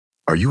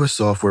Are you a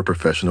software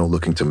professional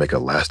looking to make a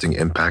lasting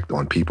impact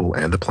on people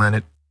and the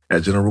planet?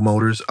 At General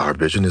Motors, our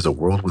vision is a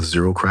world with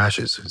zero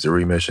crashes, zero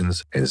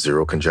emissions, and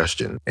zero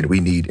congestion. And we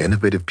need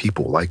innovative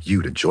people like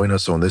you to join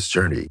us on this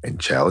journey and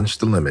challenge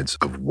the limits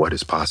of what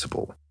is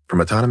possible. From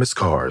autonomous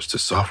cars to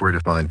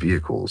software-defined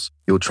vehicles,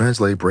 you'll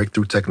translate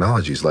breakthrough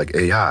technologies like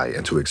AI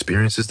into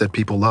experiences that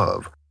people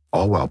love,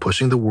 all while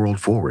pushing the world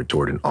forward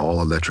toward an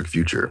all-electric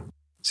future.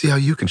 See how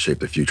you can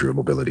shape the future of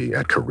mobility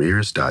at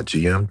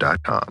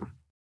careers.gm.com.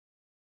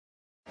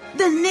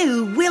 The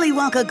new Willy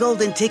Wonka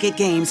Golden Ticket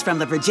games from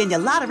the Virginia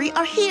Lottery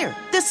are here.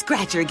 The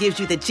Scratcher gives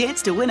you the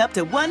chance to win up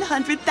to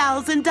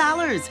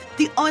 $100,000.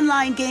 The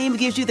online game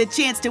gives you the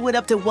chance to win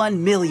up to $1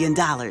 million.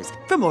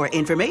 For more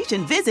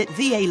information, visit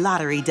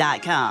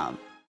VALottery.com.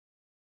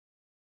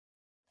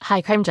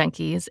 Hi, Crime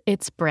Junkies.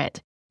 It's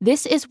Britt.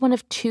 This is one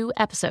of 2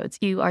 episodes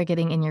you are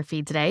getting in your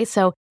feed today.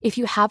 So if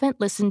you haven't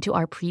listened to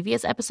our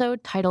previous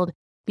episode titled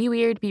Be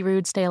Weird, Be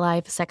Rude, Stay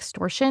Alive,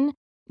 Sextortion,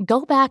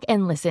 go back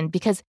and listen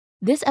because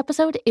this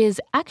episode is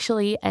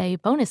actually a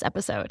bonus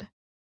episode.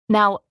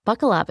 Now,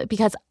 buckle up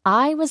because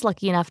I was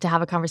lucky enough to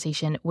have a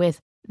conversation with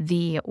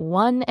the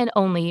one and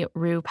only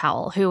Rue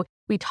Powell, who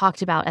we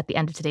talked about at the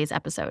end of today's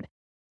episode.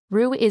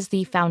 Rue is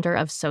the founder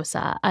of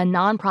SOSA, a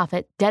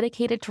nonprofit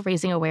dedicated to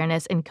raising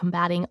awareness and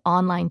combating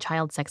online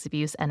child sex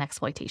abuse and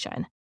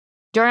exploitation.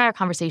 During our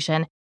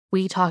conversation,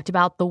 we talked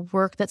about the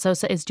work that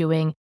SOSA is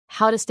doing,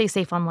 how to stay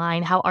safe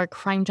online, how our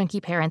crime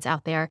junkie parents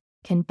out there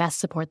can best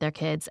support their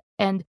kids,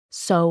 and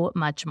so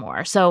much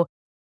more. So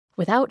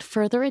without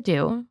further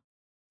ado,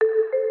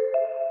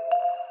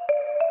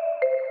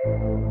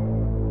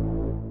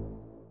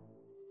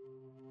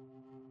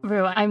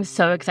 Rue, I'm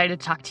so excited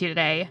to talk to you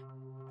today.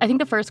 I think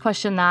the first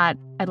question that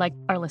I'd like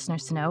our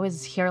listeners to know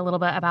is hear a little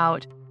bit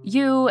about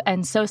you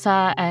and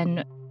SOSA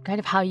and kind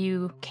of how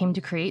you came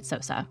to create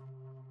SOSA.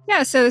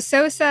 Yeah, so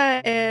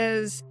SOSA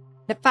is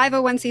a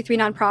 501c3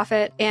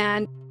 nonprofit,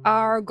 and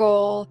our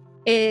goal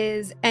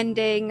is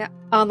ending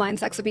online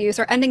sex abuse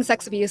or ending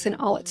sex abuse in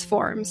all its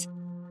forms.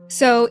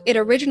 So it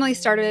originally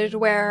started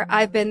where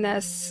I've been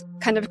this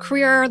kind of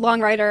career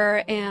long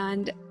writer,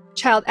 and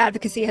child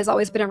advocacy has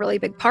always been a really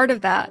big part of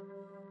that.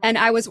 And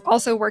I was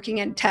also working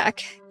in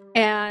tech.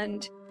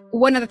 And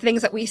one of the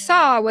things that we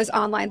saw was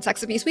online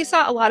sex abuse. We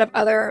saw a lot of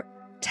other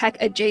tech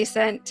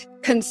adjacent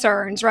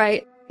concerns,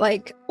 right?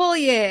 Like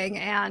bullying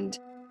and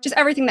just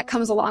everything that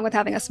comes along with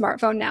having a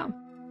smartphone now.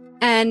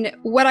 And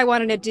what I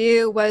wanted to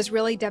do was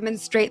really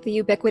demonstrate the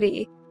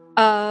ubiquity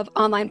of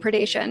online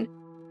predation.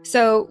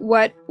 So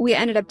what we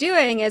ended up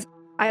doing is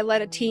I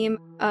led a team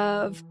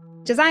of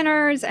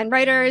designers and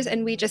writers,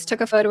 and we just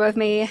took a photo of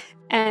me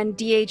and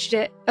de-aged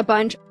it a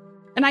bunch.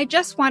 And I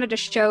just wanted to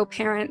show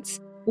parents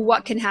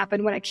what can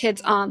happen when a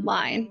kid's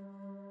online.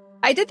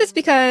 I did this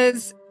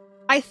because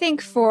I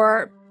think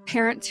for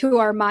parents who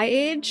are my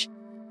age,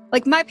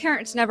 like my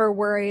parents never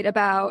worried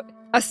about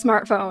a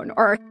smartphone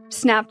or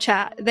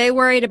Snapchat. They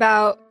worried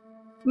about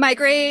my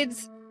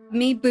grades,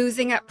 me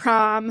boozing at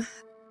prom,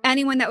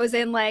 anyone that was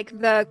in like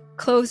the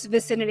close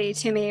vicinity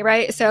to me,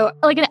 right? So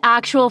like an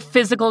actual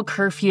physical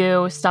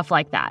curfew, stuff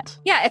like that.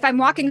 Yeah, if I'm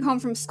walking home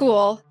from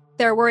school,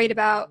 they're worried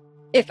about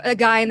if a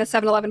guy in the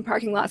 7-Eleven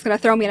parking lot is going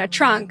to throw me in a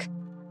trunk.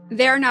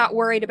 They're not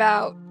worried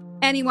about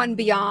anyone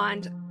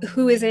beyond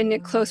who is in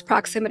close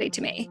proximity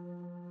to me.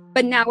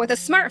 But now with a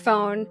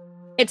smartphone,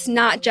 it's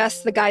not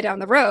just the guy down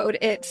the road,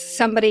 it's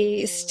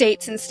somebody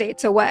states and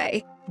states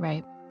away.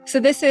 Right. So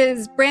this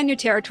is brand new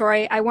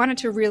territory. I wanted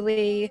to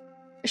really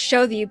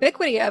show the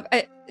ubiquity of,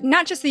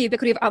 not just the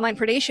ubiquity of online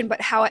predation,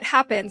 but how it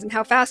happens and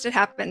how fast it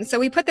happens. So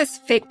we put this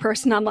fake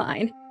person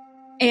online,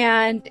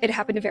 and it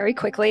happened very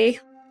quickly.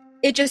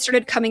 It just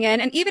started coming in.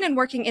 And even in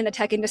working in the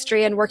tech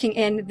industry and working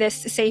in this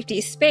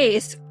safety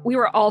space, we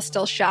were all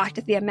still shocked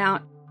at the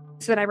amount.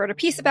 So then I wrote a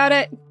piece about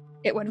it.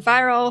 It went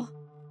viral.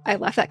 I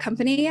left that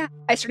company.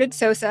 I started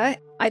SOSA.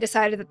 I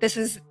decided that this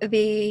is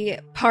the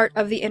part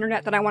of the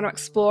internet that I want to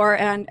explore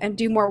and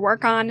do more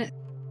work on.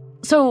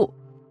 So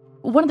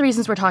one of the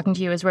reasons we're talking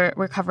to you is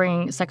we're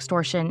covering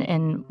sextortion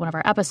in one of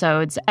our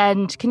episodes.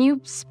 And can you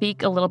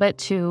speak a little bit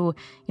to,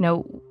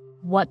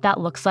 what that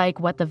looks like,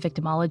 what the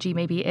victimology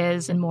maybe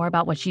is, and more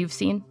about what you've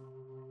seen?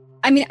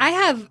 I mean, I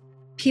have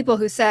people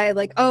who say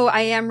like, oh,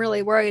 I am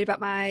really worried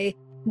about my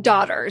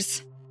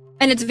daughters.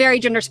 And it's very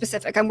gender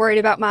specific. I'm worried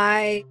about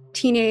my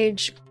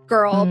teenage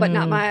girl, but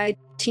not my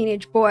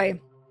teenage boy.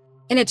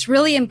 And it's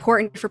really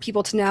important for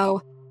people to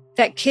know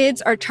that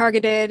kids are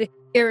targeted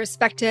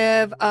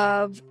irrespective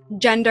of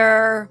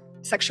gender,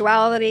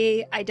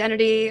 sexuality,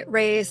 identity,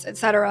 race,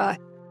 etc.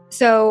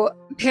 So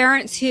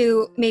parents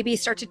who maybe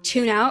start to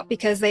tune out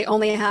because they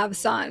only have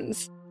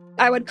sons,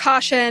 I would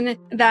caution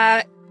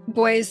that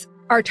boys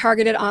are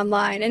targeted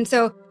online. And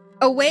so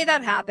a way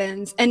that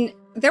happens, and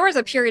there was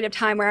a period of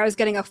time where I was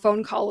getting a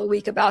phone call a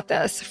week about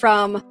this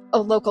from a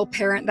local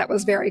parent that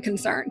was very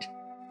concerned.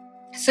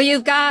 So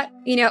you've got,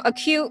 a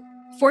cute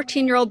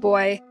 14-year-old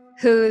boy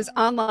who's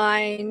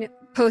online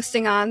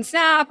posting on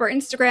Snap or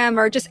Instagram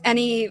or just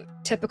any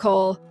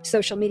typical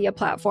social media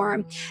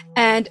platform.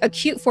 And a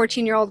cute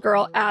 14-year-old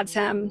girl adds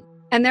him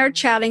and they're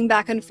chatting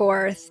back and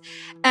forth.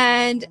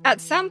 And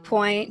at some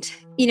point,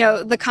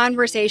 the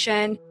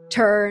conversation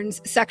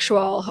turns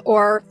sexual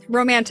or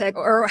romantic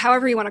or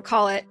however you want to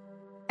call it.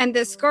 And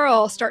this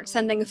girl starts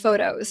sending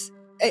photos,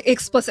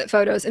 explicit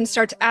photos, and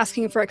starts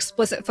asking for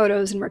explicit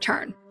photos in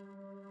return.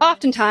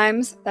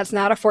 Oftentimes, that's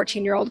not a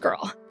 14-year-old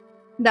girl.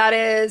 That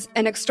is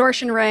an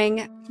extortion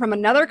ring from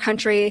another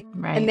country,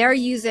 right. And they're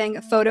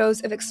using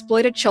photos of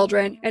exploited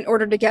children in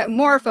order to get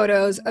more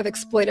photos of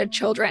exploited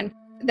children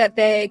that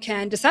they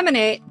can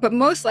disseminate, but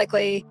most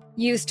likely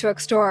use to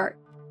extort.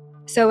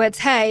 So it's,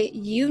 hey,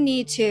 you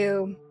need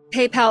to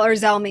PayPal or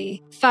Zelle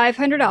me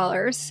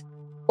 $500,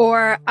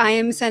 or I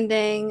am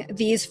sending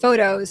these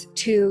photos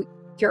to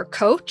your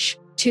coach,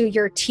 to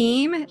your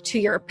team, to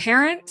your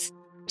parents,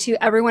 to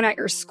everyone at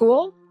your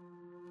school.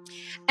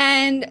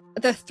 And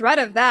the threat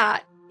of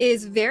that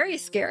is very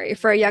scary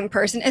for a young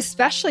person,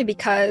 especially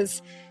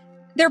because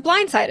they're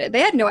blindsided.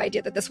 They had no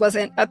idea that this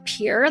wasn't a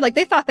peer. Like,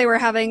 they thought they were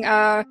having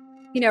a,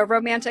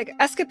 romantic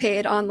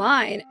escapade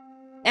online.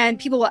 And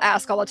people will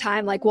ask all the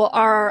time, like, well,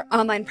 are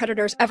online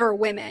predators ever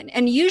women?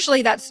 And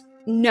usually that's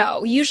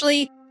no.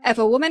 Usually, if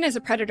a woman is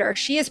a predator,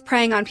 she is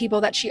preying on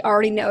people that she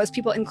already knows,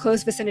 people in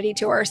close vicinity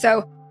to her.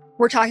 So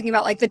we're talking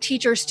about like the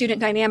teacher-student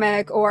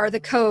dynamic or the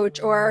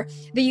coach or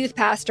the youth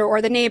pastor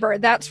or the neighbor,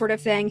 that sort of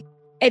thing.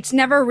 It's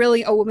never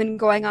really a woman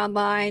going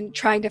online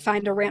trying to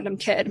find a random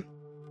kid.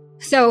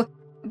 So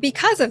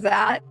because of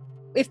that,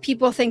 if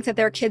people think that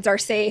their kids are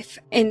safe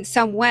in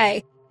some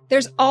way,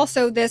 there's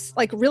also this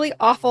really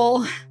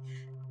awful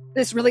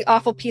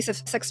piece of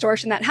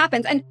sextortion that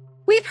happens. And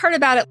we've heard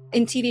about it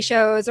in TV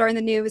shows or in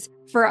the news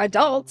for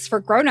adults, for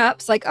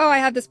grownups, like, oh, I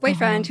have this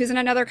boyfriend who's in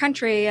another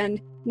country, and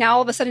now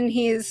all of a sudden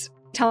he's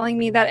telling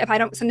me that if I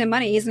don't send him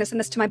money, he's going to send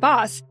this to my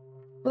boss.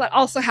 Well, that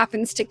also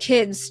happens to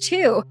kids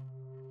too.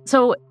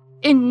 So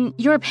in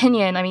your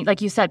opinion, I mean,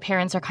 like you said,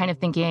 parents are kind of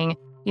thinking,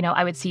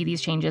 I would see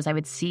these changes, I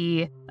would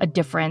see a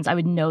difference, I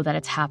would know that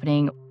it's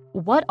happening.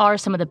 What are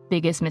some of the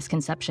biggest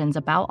misconceptions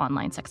about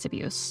online sex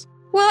abuse?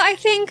 Well, I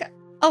think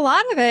a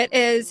lot of it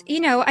is,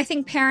 I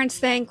think parents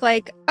think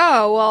like,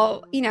 oh,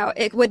 well,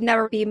 it would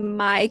never be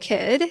my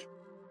kid.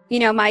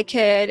 My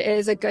kid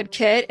is a good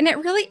kid. And it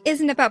really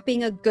isn't about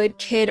being a good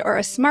kid or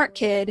a smart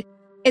kid.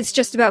 It's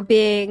just about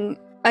being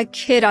a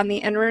kid on the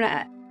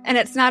internet. And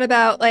it's not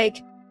about I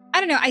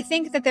don't know. I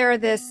think that there are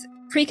this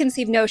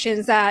preconceived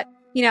notions that,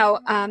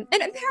 and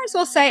parents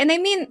will say, and they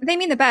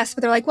mean the best,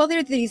 but they're like, well, there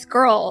are these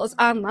girls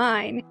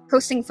online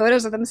posting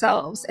photos of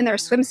themselves in their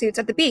swimsuits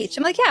at the beach.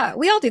 I'm like, yeah,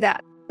 we all do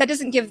that. That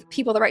doesn't give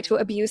people the right to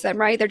abuse them,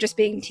 right? They're just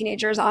being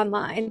teenagers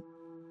online.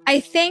 I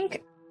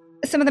think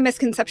some of the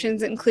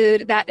misconceptions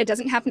include that it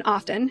doesn't happen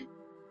often.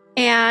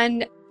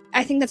 And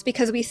I think that's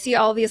because we see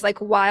all these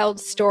wild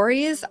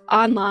stories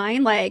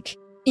online,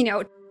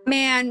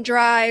 man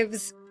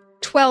drives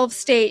 12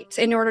 states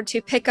in order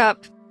to pick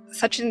up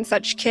such and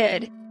such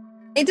kid.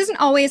 It doesn't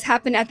always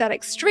happen at that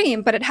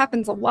extreme, but it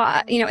happens a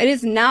lot. It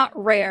is not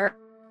rare.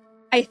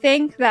 I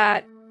think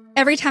that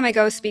every time I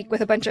go speak with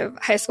a bunch of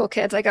high school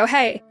kids, I go,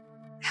 hey,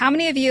 how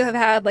many of you have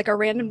had a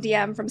random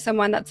DM from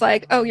someone that's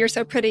like, oh, you're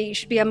so pretty, you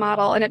should be a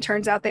model. And it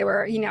turns out they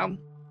were,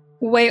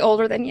 way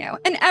older than you.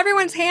 And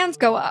everyone's hands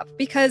go up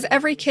because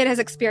every kid has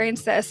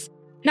experienced this.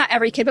 Not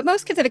every kid, but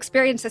most kids have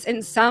experienced this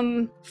in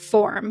some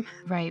form.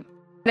 Right.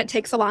 And it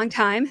takes a long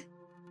time.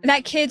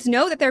 That kids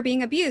know that they're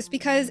being abused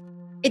because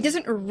it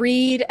doesn't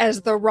read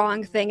as the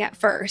wrong thing at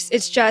first.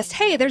 It's just,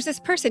 hey, there's this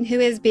person who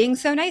is being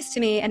so nice to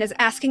me and is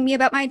asking me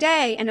about my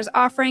day and is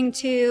offering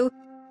to,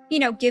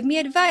 give me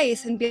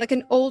advice and be like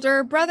an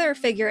older brother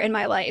figure in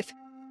my life.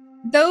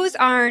 Those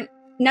aren't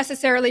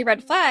necessarily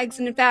red flags.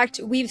 And in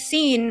fact, we've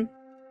seen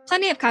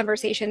plenty of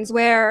conversations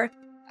where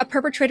a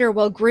perpetrator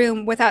will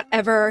groom without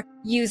ever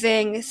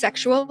using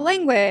sexual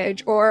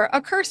language or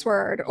a curse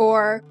word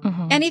or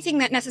anything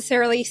that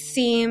necessarily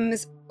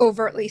seems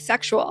overtly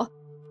sexual.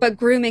 But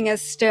grooming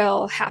is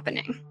still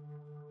happening.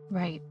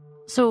 Right.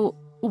 So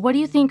what do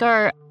you think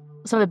are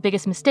some of the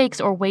biggest mistakes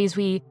or ways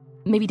we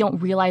maybe don't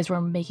realize we're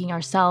making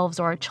ourselves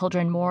or our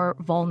children more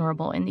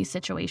vulnerable in these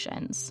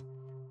situations?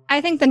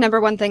 I think the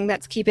number one thing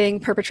that's keeping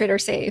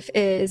perpetrators safe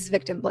is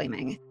victim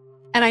blaming.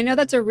 And I know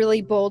that's a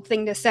really bold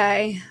thing to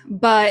say,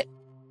 but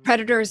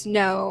predators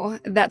know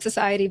that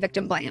society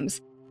victim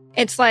blames.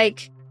 It's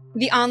like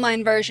the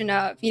online version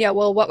of,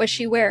 well, what was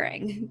she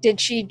wearing? Did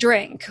she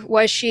drink?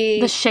 Was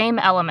she... The shame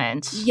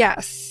element.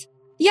 Yes.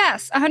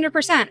 Yes,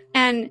 100%.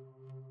 And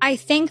I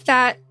think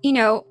that,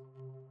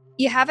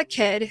 you have a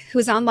kid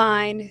who's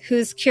online,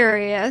 who's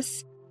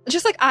curious,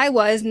 just like I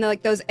was in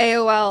those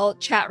AOL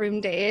chat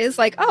room days,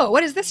 oh,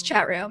 what is this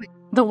chat room?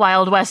 The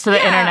Wild West of the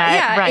internet.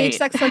 Yeah, right. age,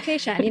 sex,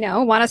 location,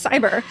 want a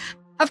cyber.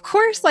 Of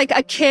course,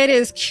 a kid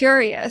is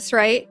curious,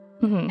 right?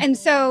 And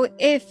so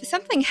if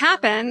something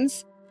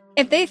happens,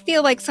 if they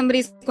feel like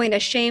somebody's going to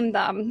shame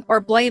them or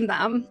blame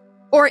them,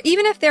 or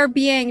even if they're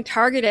being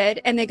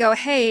targeted and they go,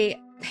 hey,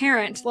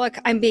 parent, look,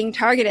 I'm being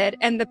targeted.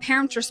 And the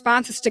parent's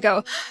response is to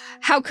go,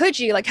 how could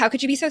you? How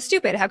could you be so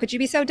stupid? How could you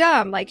be so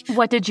dumb?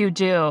 What did you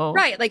do?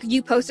 Right.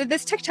 You posted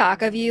this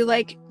TikTok of you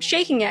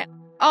shaking it.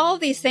 All of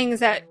these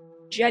things that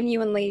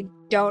genuinely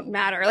don't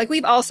matter. Like,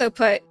 we've also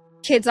put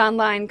kids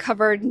online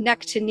covered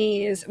neck to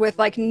knees with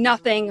like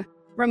nothing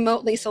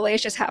remotely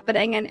salacious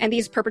happening. And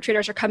these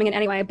perpetrators are coming in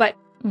anyway. But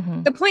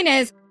the point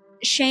is,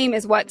 shame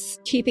is what's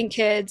keeping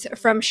kids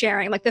from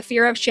sharing, like the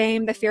fear of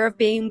shame, the fear of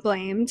being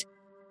blamed.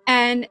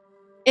 And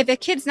if a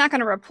kid's not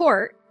going to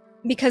report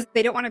because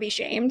they don't want to be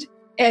shamed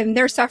and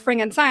they're suffering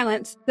in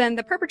silence, then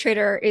the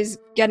perpetrator is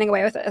getting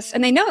away with this.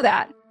 And they know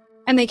that.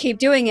 And they keep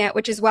doing it,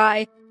 which is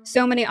why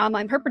so many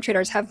online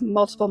perpetrators have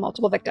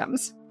multiple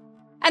victims.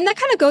 And that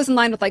kind of goes in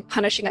line with like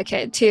punishing a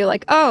kid too.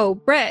 Like, oh,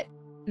 Britt,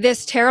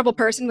 this terrible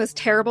person was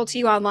terrible to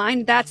you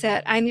online. That's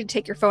it. I need to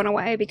take your phone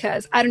away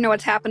because I don't know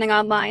what's happening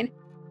online.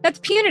 That's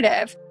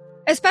punitive,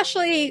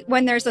 especially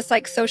when there's this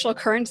like social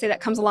currency that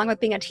comes along with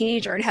being a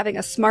teenager and having a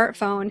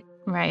smartphone.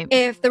 Right.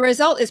 If the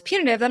result is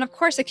punitive, then of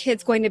course a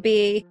kid's going to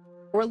be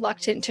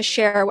reluctant to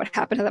share what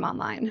happened to them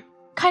online.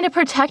 Kind of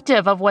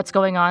protective of what's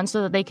going on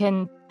so that they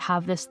can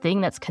have this thing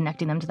that's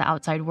connecting them to the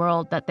outside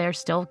world, that they're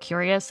still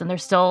curious and they're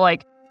still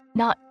like,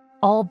 not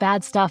all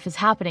bad stuff is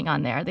happening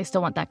on there. They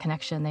still want that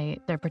connection.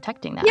 They're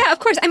protecting that. Yeah, of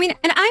course. I mean,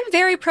 and I'm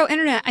very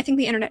pro-internet. I think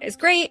the internet is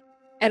great.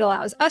 It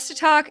allows us to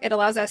talk. It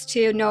allows us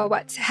to know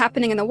what's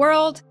happening in the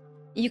world.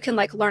 You can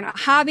like learn a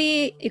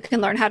hobby. You can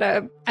learn how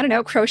to, I don't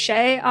know,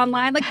 crochet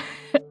online. Like,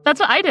 that's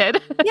what I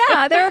did.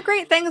 Yeah, there are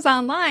great things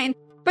online,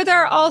 but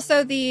there are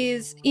also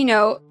these, you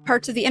know,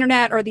 parts of the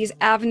internet or these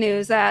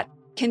avenues that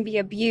can be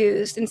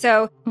abused. And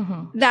so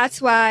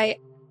that's why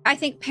I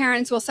think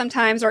parents will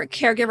sometimes, or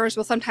caregivers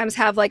will sometimes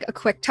have like a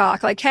quick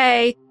talk, like,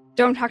 hey,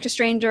 don't talk to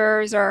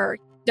strangers or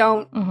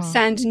don't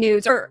send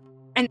nudes,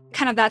 and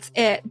kind of that's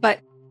it. But,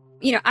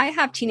 you know, I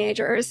have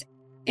teenagers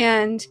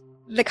and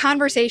the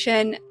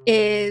conversation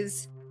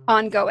is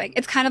ongoing.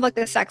 It's kind of like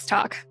the sex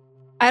talk.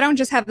 I don't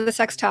just have the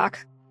sex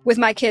talk with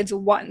my kids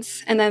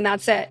once and then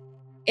that's it.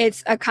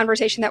 It's a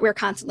conversation that we're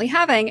constantly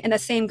having. And the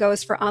same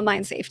goes for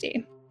online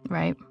safety.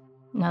 Right.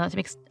 No, that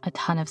makes a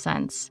ton of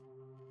sense.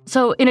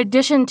 So in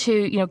addition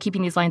to, you know,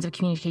 keeping these lines of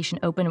communication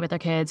open with their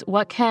kids,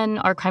 what can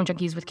our Crime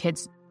Junkies with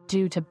Kids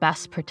do to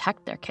best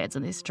protect their kids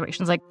in these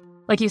situations?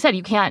 Like you said,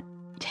 you can't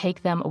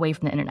take them away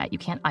from the internet. You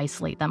can't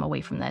isolate them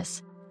away from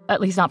this,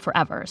 at least not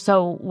forever.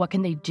 So what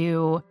can they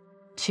do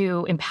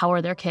to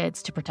empower their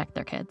kids, to protect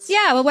their kids?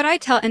 Yeah, well, what I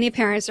tell any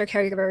parents or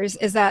caregivers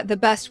is that the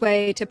best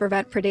way to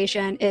prevent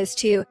predation is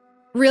to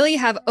really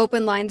have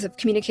open lines of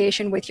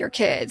communication with your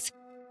kids.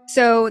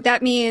 So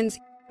that means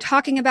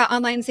talking about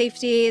online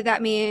safety.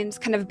 That means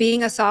kind of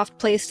being a soft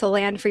place to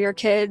land for your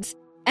kids.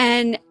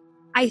 And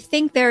I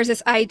think there's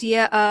this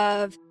idea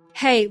of,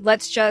 hey,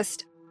 let's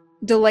just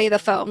delay the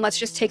phone. Let's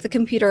just take the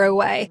computer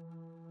away.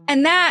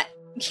 And that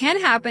can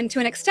happen to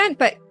an extent,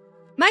 but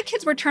my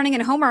kids were turning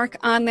in homework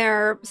on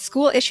their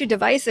school-issued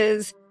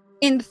devices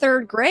in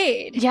 3rd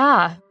grade.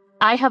 Yeah.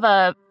 I have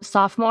a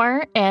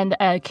sophomore and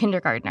a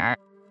kindergartner,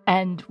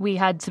 and we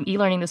had some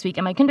e-learning this week,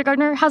 and my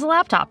kindergartner has a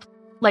laptop.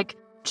 Like,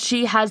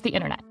 she has the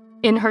internet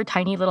in her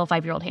tiny little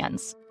 5-year-old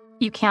hands.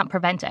 You can't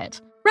prevent it.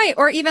 Right.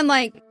 Or even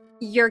like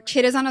your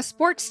kid is on a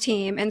sports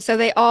team, and so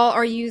they all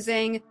are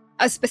using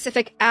a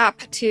specific app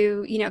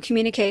to, you know,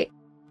 communicate.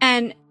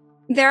 And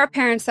there are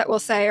parents that will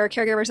say, or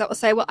caregivers that will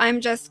say, well,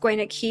 I'm just going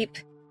to keep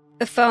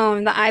the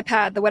phone, the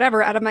iPad, the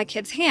whatever out of my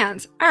kid's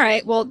hands. All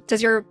right, well,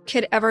 does your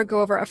kid ever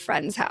go over a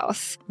friend's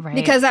house? Right.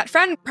 Because that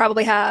friend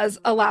probably has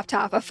a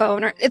laptop, a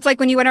phone, or it's like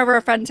when you went over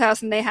a friend's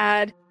house and they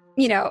had,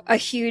 you know, a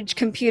huge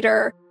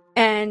computer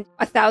and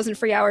 1,000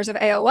 free hours of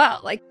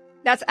AOL. Like,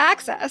 that's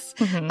access.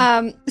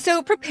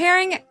 So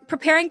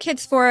preparing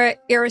kids for it,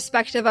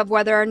 irrespective of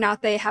whether or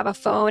not they have a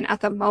phone at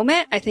the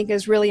moment, I think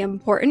is really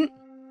important.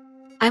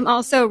 I'm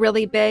also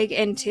really big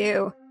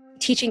into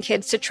teaching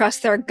kids to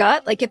trust their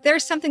gut. Like, if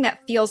there's something that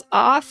feels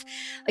off,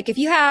 like if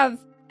you have,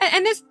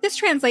 and this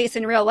translates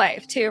in real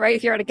life too, right?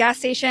 If you're at a gas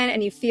station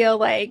and you feel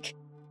like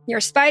your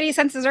spidey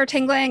senses are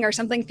tingling or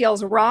something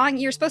feels wrong,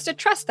 you're supposed to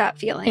trust that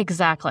feeling.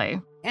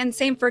 Exactly. And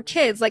same for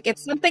kids. Like, if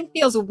something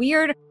feels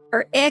weird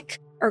or ick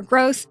or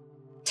gross,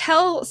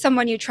 tell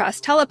someone you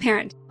trust, tell a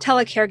parent, tell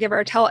a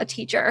caregiver, tell a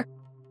teacher.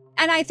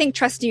 And I think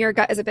trusting your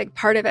gut is a big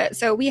part of it.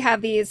 So we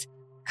have these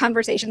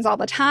conversations all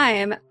the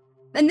time.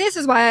 And this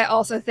is why I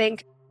also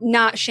think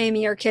not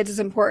shaming your kids is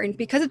important,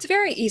 because it's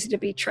very easy to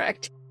be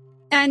tricked.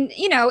 And,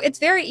 you know, it's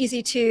very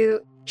easy to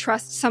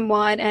trust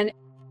someone. And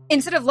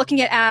instead of looking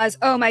at it as,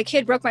 oh, my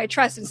kid broke my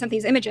trust and sent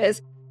these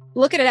images,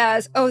 look at it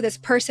as, oh, this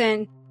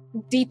person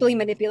deeply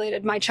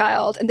manipulated my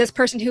child. And this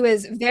person who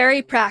is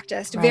very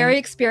practiced, very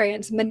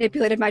experienced,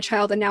 manipulated my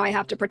child. And now I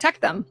have to protect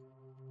them.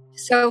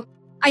 So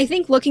I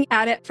think looking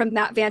at it from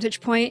that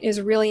vantage point is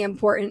really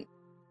important.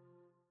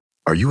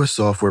 Are you a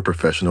software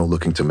professional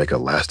looking to make a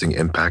lasting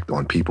impact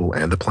on people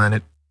and the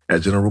planet?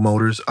 At General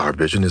Motors, our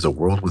vision is a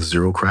world with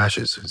 0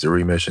 crashes,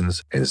 0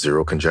 emissions, and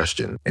 0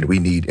 congestion. And we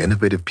need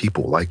innovative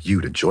people like you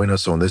to join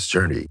us on this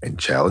journey and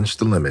challenge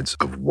the limits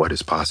of what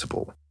is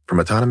possible. From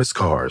autonomous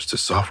cars to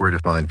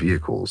software-defined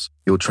vehicles,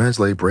 you'll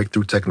translate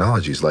breakthrough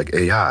technologies like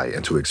AI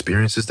into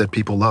experiences that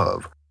people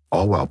love,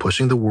 all while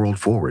pushing the world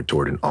forward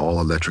toward an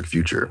all-electric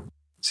future.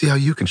 See how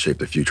you can shape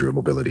the future of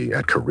mobility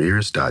at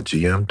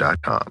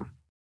careers.gm.com.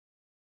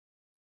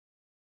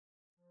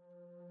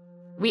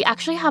 We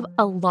actually have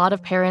a lot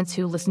of parents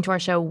who listen to our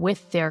show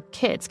with their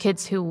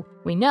kids who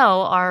we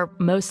know are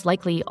most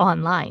likely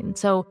online.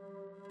 So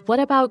what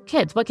about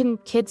kids? What can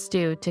kids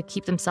do to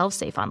keep themselves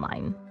safe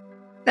online?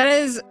 That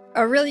is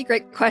a really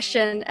great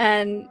question.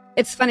 And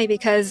it's funny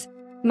because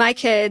my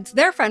kids,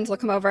 their friends will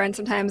come over and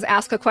sometimes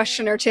ask a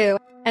question or two,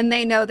 and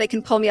they know they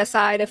can pull me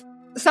aside if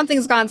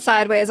something's gone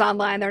sideways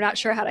online. They're not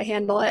sure how to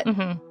handle it.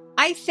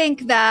 I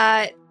think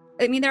that,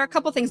 there are a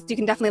couple things you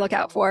can definitely look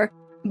out for,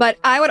 but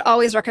I would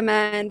always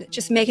recommend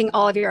just making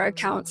all of your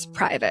accounts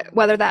private,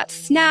 whether that's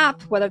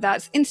Snap, whether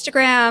that's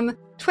Instagram,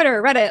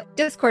 Twitter, Reddit,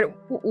 Discord,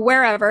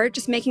 wherever,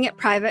 just making it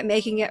private,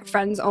 making it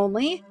friends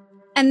only.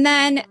 And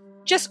then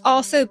just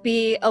also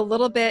be a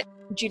little bit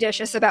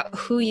judicious about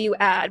who you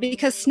add,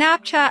 because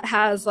Snapchat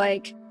has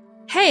like,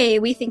 hey,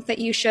 we think that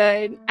you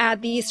should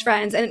add these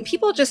friends. And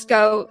people just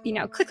go,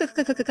 click, click,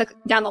 click, click, click, click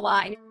down the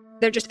line.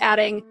 They're just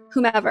adding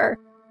whomever.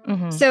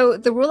 So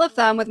the rule of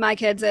thumb with my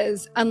kids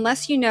is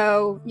unless you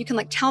can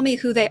like tell me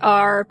who they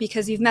are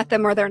because you've met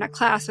them or they're in a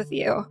class with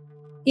you,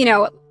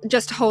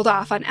 just hold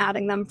off on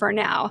adding them for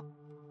now.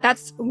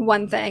 That's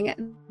one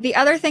thing. The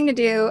other thing to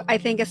do, I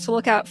think, is to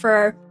look out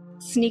for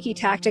sneaky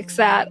tactics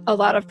that a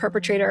lot of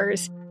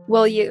perpetrators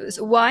will use.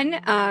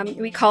 One,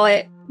 we call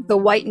it the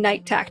white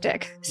knight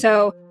tactic.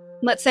 So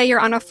let's say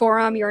you're on a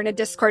forum, you're in a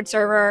Discord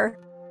server,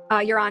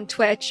 you're on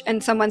Twitch,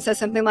 and someone says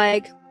something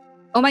like,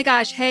 oh my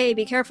gosh, hey,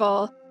 be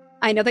careful.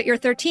 I know that you're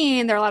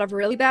 13. There are a lot of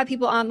really bad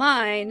people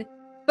online,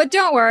 but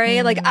don't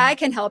worry. Like, I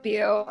can help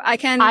you.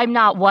 I'm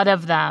not one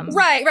of them.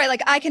 Right.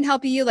 Like, I can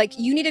help you. Like,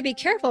 you need to be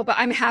careful, but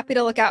I'm happy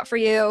to look out for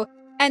you.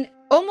 And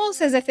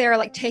almost as if they're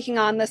like taking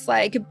on this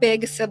like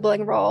big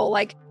sibling role.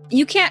 Like,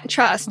 you can't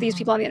trust these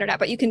people on the internet,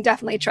 but you can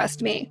definitely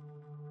trust me.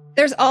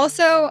 There's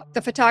also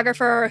the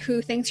photographer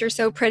who thinks you're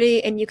so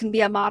pretty and you can be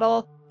a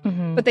model,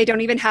 but they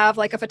don't even have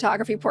like a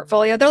photography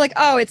portfolio. They're like,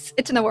 oh, it's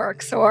in the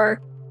works,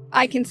 or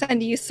I can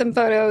send you some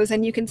photos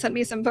and you can send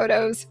me some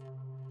photos.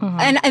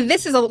 And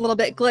this is a little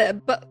bit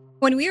glib, but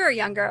when we were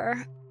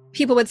younger,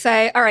 people would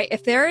say, all right,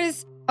 if there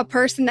is a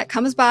person that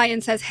comes by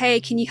and says, hey,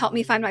 can you help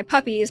me find my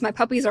puppies? My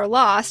puppies are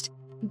lost.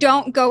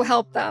 Don't go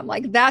help them.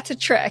 Like, that's a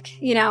trick,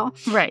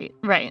 Right.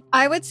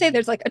 I would say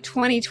there's like a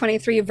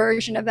 2023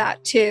 version of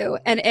that too.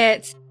 And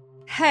it's,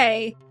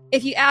 hey,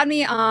 if you add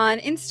me on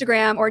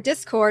Instagram or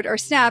Discord or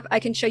Snap,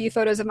 I can show you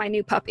photos of my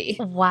new puppy.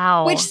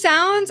 Wow. Which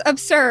sounds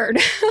absurd,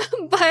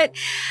 but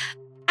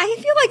I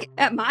feel like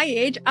at my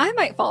age, I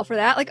might fall for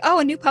that. Like, oh,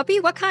 a new puppy?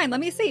 What kind? Let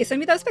me see. Send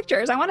me those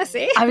pictures. I want to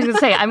see. I was going to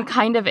say, I'm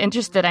kind of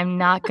interested. I'm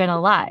not going to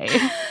lie.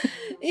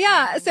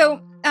 Yeah. So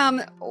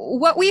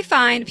what we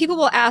find, people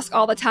will ask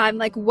all the time,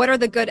 like, what are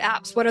the good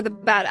apps? What are the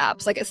bad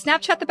apps? Like, is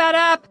Snapchat the bad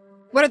app?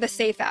 What are the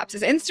safe apps?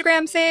 Is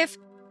Instagram safe?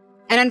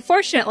 And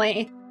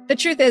unfortunately, the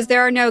truth is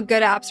there are no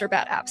good apps or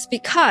bad apps,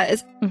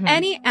 because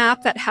any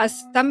app that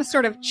has some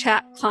sort of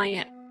chat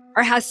client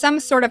or has some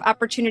sort of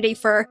opportunity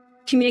for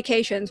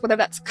communications, whether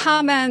that's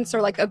comments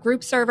or like a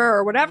group server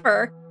or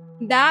whatever,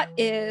 that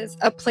is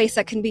a place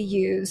that can be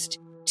used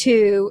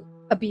to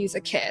abuse a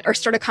kid or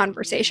start a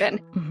conversation.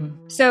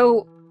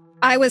 So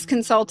I was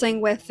consulting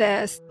with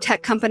this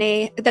tech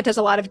company that does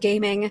a lot of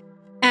gaming,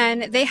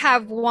 and they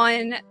have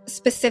one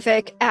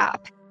specific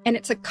app, and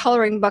it's a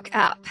coloring book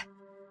app.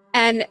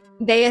 And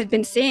they had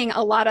been seeing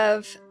a lot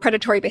of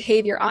predatory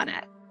behavior on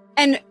it.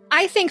 And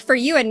I think for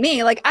you and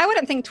me, like, I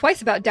wouldn't think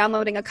twice about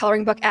downloading a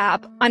coloring book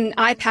app on an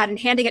iPad and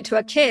handing it to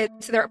a kid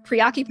so they're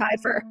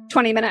preoccupied for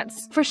 20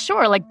 minutes. For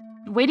sure. Like,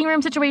 waiting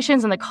room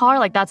situations in the car,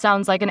 like, that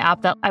sounds like an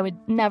app that I would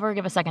never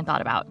give a second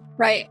thought about.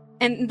 Right.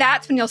 And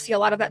that's when you'll see a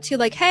lot of that too.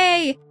 Like,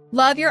 hey,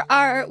 love your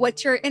art.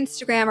 What's your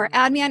Instagram? Or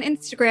add me on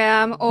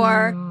Instagram.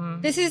 Or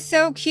this is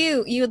so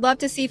cute. You would love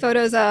to see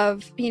photos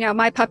of,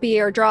 my puppy,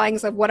 or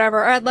drawings of whatever.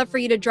 Or I'd love for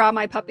you to draw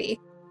my puppy.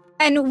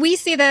 And we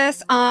see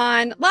this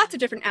on lots of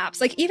different apps.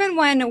 Like, even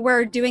when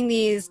we're doing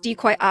these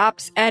decoy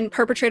ops and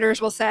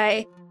perpetrators will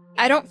say,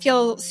 I don't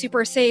feel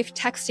super safe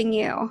texting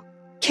you.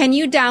 Can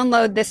you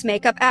download this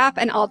makeup app?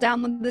 And I'll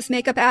download this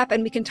makeup app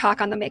and we can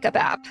talk on the makeup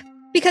app.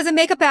 Because a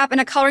makeup app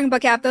and a coloring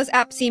book app, those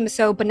apps seem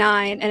so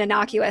benign and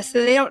innocuous,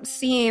 so they don't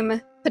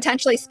seem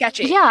potentially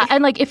sketchy. Yeah,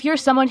 and like, if you're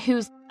someone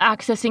who's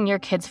accessing your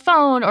kid's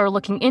phone or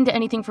looking into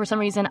anything for some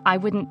reason, I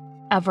wouldn't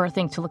ever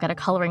think to look at a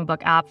coloring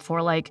book app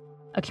for like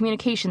a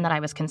communication that I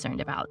was concerned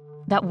about.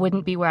 That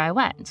wouldn't be where I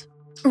went.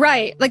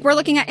 Right. Like, we're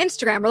looking at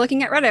Instagram, we're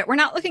looking at Reddit. We're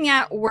not looking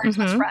at Words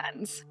with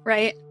Friends,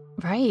 right?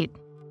 Right.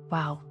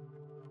 Wow.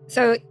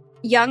 So,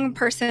 young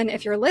person,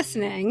 if you're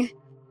listening,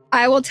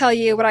 I will tell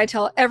you what I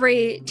tell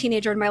every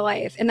teenager in my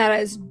life, and that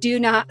is, do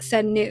not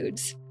send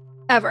nudes.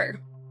 Ever.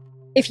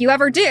 If you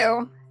ever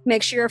do,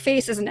 make sure your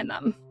face isn't in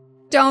them.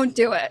 Don't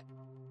do it.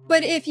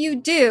 But if you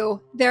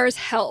do, there's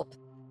help.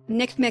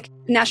 NCMEC,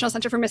 National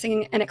Center for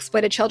Missing and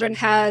Exploited Children,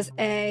 has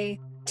a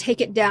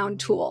Take It Down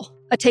tool,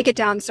 a Take It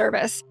Down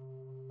service.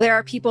 There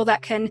are people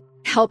that can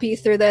help you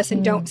through this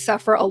and don't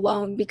suffer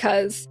alone,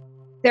 because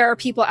there are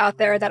people out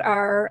there that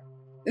are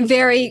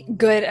very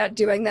good at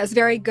doing this,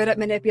 very good at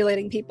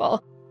manipulating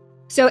people.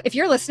 So if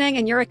you're listening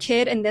and you're a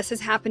kid and this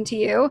has happened to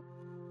you,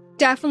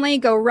 definitely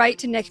go right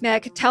to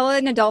NCMEC. Tell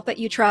an adult that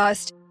you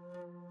trust.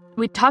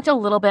 We talked a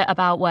little bit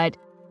about what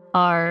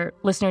our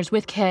listeners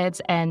with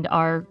kids and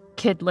our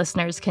kid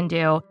listeners can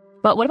do.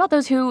 But what about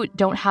those who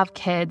don't have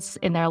kids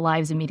in their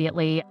lives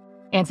immediately?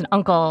 Aunts and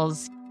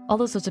uncles, all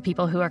those sorts of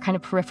people who are kind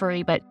of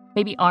periphery, but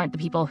maybe aren't the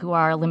people who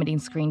are limiting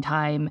screen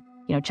time,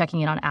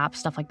 checking in on apps,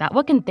 stuff like that.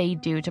 What can they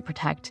do to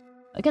protect,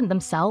 again,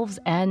 themselves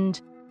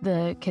and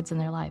the kids in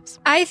their lives?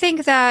 I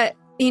think that,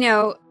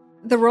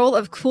 the role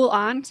of cool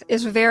aunt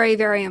is very,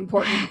 very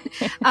important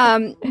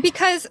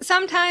because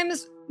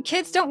sometimes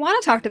kids don't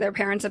want to talk to their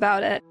parents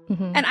about it.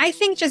 Mm-hmm. And I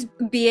think just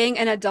being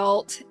an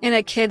adult in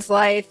a kid's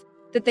life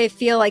that they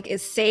feel like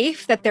is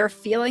safe, that their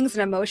feelings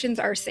and emotions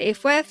are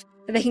safe with,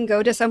 that they can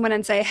go to someone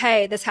and say,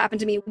 hey, this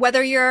happened to me,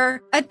 whether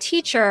you're a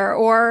teacher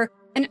or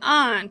an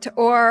aunt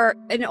or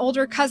an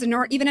older cousin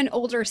or even an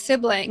older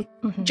sibling,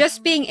 mm-hmm.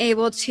 just being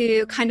able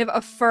to kind of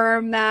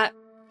affirm that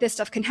this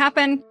stuff can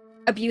happen.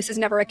 Abuse is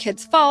never a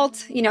kid's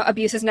fault.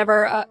 Abuse is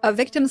never a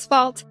victim's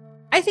fault.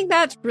 I think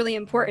that's really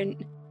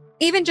important.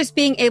 Even just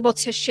being able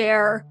to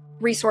share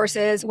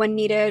resources when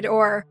needed,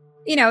 or,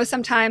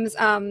 sometimes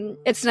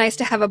it's nice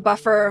to have a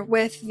buffer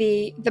with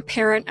the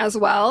parent as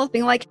well.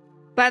 Being like,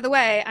 by the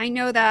way, I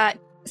know that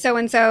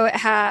so-and-so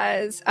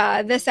has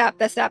this app,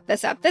 this app,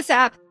 this app, this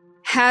app.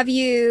 Have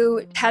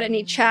you had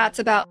any chats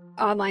about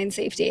online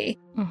safety?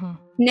 Mm-hmm.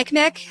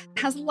 NCMEC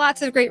has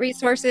lots of great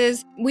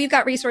resources. We've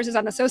got resources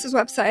on the SOSA's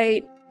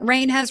website.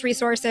 RAINN has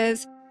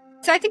resources.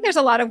 So I think there's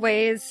a lot of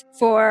ways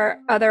for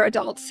other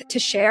adults to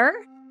share.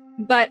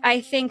 But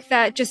I think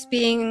that just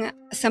being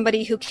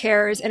somebody who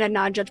cares in a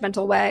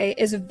non-judgmental way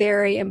is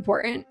very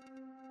important.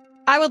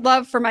 I would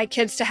love for my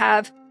kids to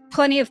have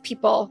plenty of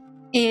people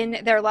in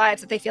their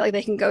lives that they feel like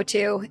they can go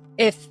to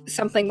if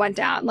something went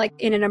down, like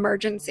in an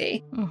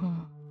emergency. Mm-hmm.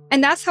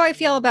 And that's how I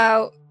feel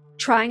about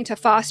trying to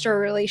foster a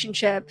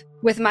relationship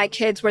with my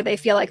kids where they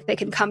feel like they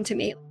can come to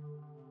me.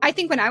 I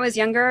think when I was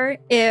younger,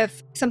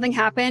 if something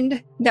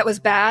happened that was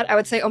bad, I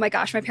would say, oh my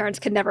gosh, my parents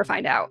could never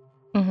find out.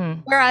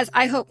 Mm-hmm. Whereas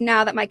I hope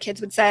now that my kids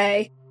would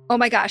say, oh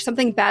my gosh,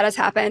 something bad has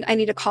happened. I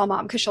need to call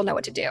mom because she'll know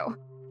what to do.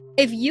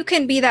 If you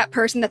can be that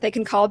person that they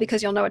can call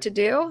because you'll know what to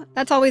do,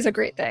 that's always a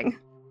great thing.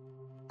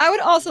 I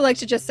would also like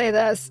to just say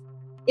this.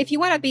 If you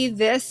want to be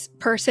this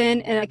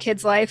person in a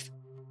kid's life,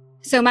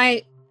 so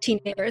my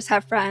teenagers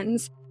have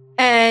friends,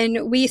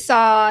 and we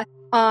saw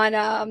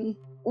on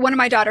one of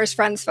my daughter's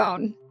friend's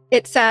phone,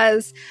 it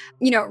says,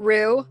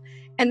 Rue,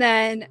 and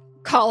then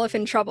call if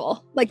in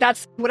trouble. Like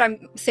that's what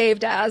I'm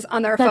saved as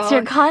on their phone. That's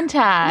your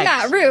contact.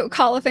 Yeah, Rue,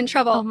 call if in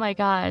trouble. Oh my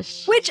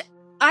gosh. Which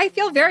I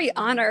feel very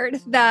honored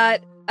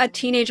that a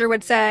teenager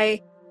would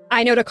say,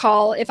 I know to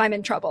call if I'm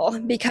in trouble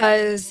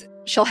because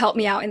she'll help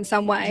me out in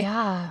some way.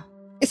 Yeah.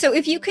 So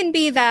if you can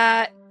be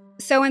that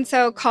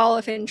so-and-so call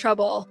if in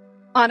trouble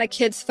on a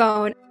kid's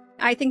phone,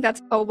 I think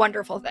that's a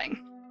wonderful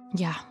thing.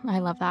 Yeah, I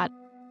love that.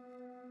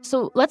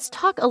 So let's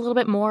talk a little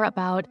bit more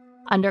about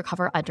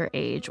Undercover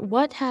Underage.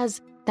 What has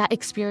that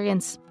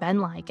experience been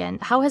like, and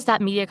how has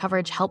that media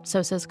coverage helped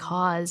SOSA's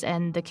cause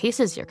and the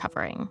cases you're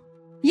covering?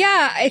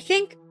 Yeah, I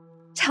think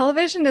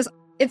television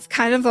it's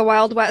kind of the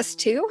Wild West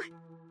too.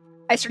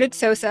 I started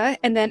SOSA,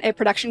 and then a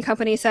production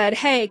company said,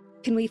 hey,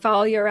 can we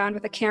follow you around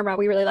with a camera?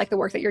 We really like the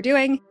work that you're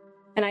doing.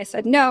 And I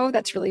said, no,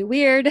 that's really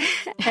weird.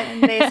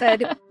 And they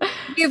said,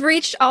 you've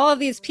reached all of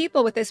these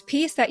people with this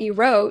piece that you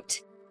wrote.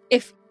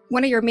 If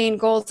one of your main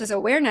goals is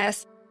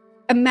awareness,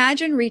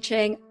 imagine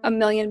reaching 1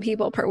 million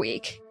people per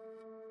week.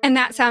 And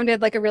that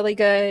sounded like a really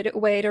good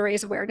way to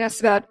raise awareness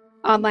about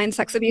online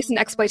sex abuse and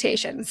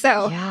exploitation.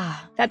 So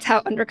That's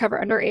how Undercover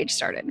Underage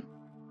started.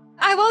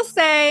 I will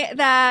say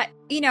that,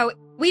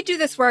 we do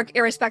this work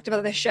irrespective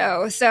of the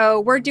show.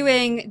 So we're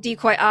doing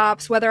decoy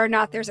ops, whether or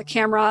not there's a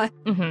camera.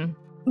 Mm-hmm.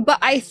 But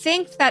I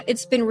think that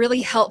it's been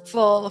really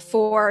helpful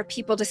for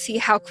people to see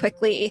how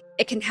quickly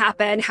it can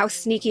happen, how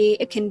sneaky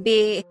it can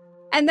be.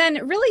 And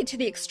then really to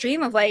the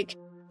extreme of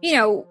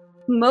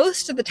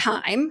most of the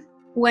time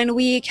when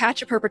we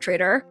catch a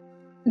perpetrator,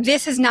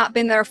 this has not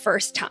been their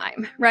first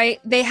time,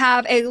 right? They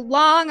have a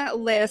long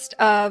list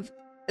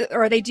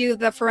or they do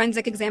the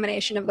forensic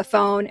examination of the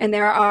phone, and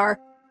there are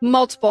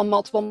multiple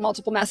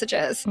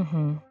messages.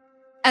 Mm-hmm.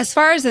 As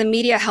far as the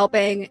media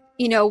helping,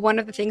 one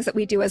of the things that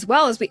we do as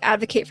well is we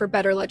advocate for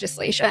better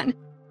legislation.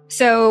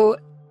 So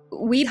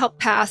we helped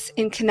pass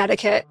in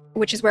Connecticut,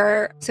 which is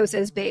where SOSA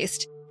is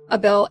based, a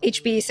bill,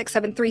 HB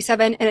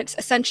 6737, and it's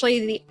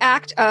essentially the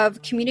act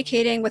of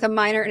communicating with a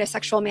minor in a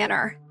sexual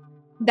manner.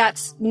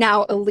 That's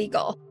now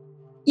illegal.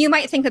 You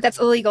might think that that's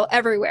illegal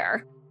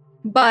everywhere,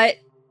 but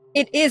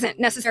it isn't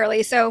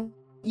necessarily. So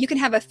you can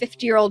have a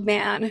 50-year-old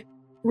man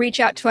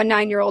reach out to a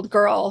 9-year-old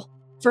girl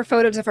for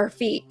photos of her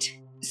feet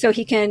so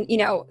he can,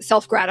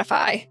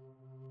 self-gratify.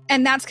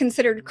 And that's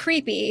considered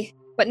creepy,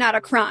 but not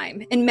a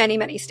crime in many,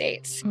 many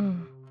states.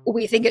 Mm.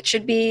 We think it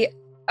should be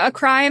a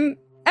crime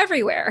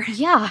everywhere.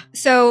 Yeah.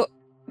 So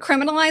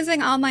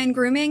criminalizing online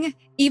grooming,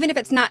 even if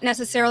it's not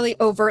necessarily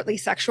overtly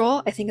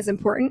sexual, I think is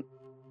important.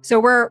 So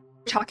we're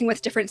talking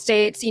with different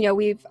states.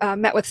 We've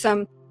met with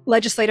some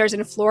legislators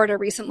in Florida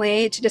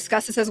recently to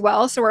discuss this as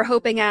well. So we're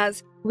hoping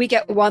as we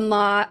get one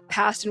law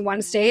passed in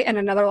one state and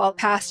another law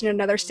passed in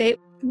another state,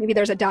 maybe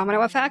there's a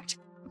domino effect.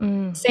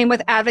 Same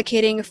with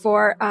advocating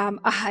for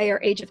a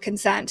higher age of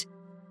consent.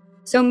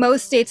 So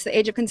most states, the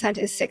age of consent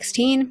is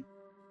 16.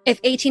 If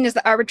 18 is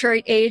the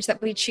arbitrary age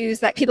that we choose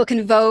that people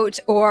can vote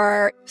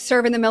or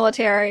serve in the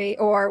military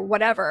or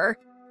whatever,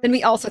 then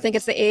we also think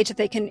it's the age that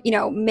they can,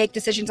 make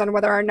decisions on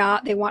whether or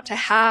not they want to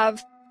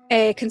have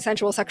a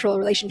consensual sexual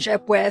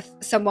relationship with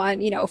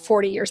someone,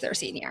 40 years their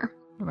senior.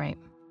 Right.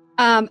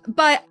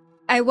 But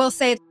I will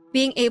say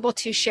being able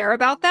to share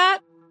about that,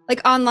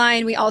 like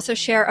online, we also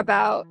share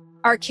about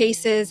our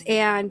cases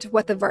and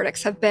what the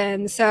verdicts have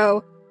been.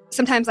 So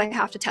sometimes I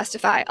have to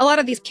testify. A lot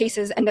of these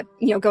cases end up,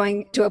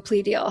 going to a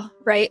plea deal,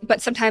 right?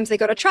 But sometimes they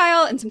go to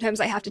trial and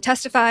sometimes I have to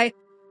testify.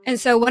 And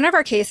so one of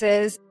our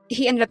cases,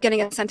 he ended up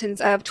getting a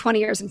sentence of 20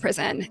 years in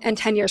prison and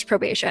 10 years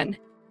probation,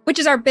 which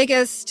is our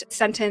biggest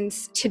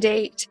sentence to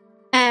date.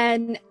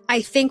 And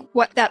I think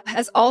what that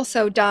has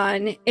also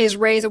done is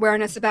raise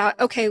awareness about,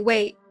 okay,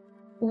 wait,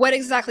 what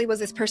exactly was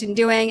this person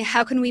doing?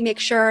 How can we make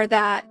sure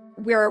that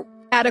we're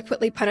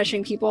adequately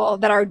punishing people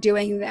that are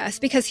doing this?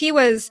 Because he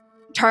was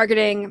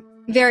targeting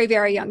very,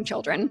 very young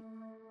children.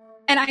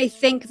 And I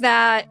think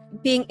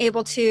that being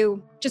able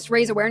to just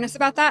raise awareness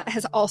about that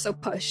has also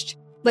pushed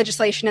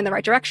legislation in the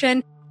right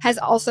direction, has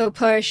also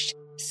pushed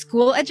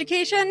school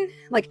education,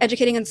 like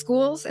educating in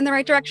schools in the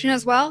right direction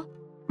as well.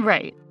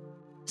 Right.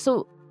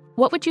 So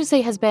what would you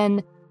say has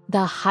been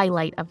the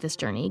highlight of this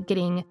journey,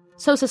 getting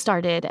SOSA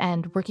started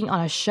and working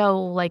on a show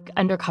like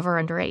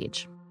Undercover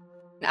Underage?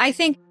 I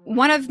think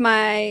one of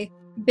my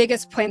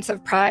biggest points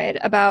of pride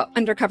about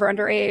Undercover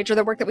Underage, or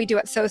the work that we do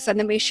at SOSA and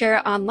then we share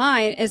it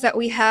online, is that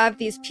we have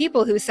these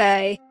people who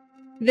say,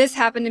 this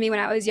happened to me when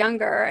I was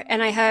younger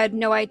and I had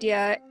no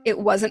idea it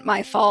wasn't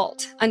my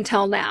fault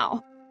until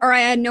now. Or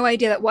I had no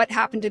idea that what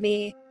happened to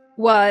me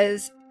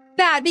was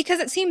bad, because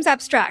it seems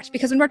abstract.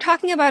 Because when we're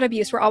talking about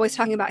abuse, we're always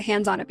talking about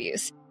hands-on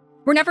abuse.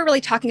 We're never really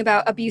talking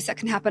about abuse that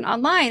can happen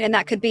online. And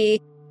that could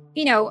be,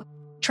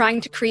 trying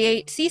to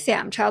create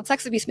CSAM, child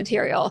sex abuse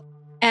material,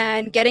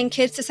 and getting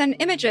kids to send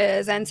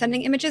images and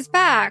sending images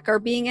back, or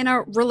being in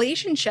a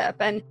relationship.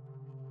 And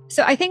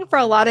so I think for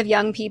a lot of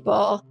young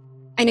people,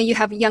 I know you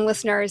have young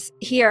listeners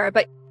here,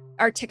 but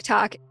our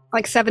TikTok,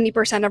 like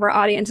 70% of our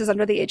audience is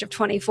under the age of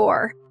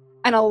 24.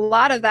 And a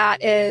lot of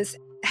that is,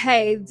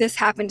 hey, this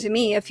happened to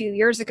me a few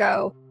years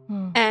ago.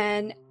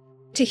 And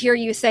to hear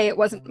you say it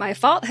wasn't my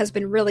fault has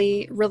been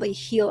really, really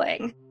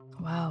healing.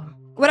 Wow.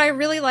 What I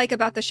really like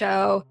about the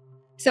show,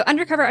 so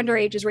Undercover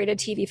Underage is rated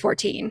TV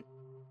 14.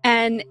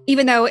 And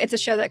even though it's a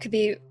show that could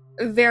be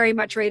very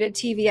much rated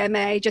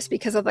TVMA just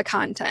because of the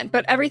content,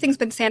 but everything's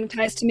been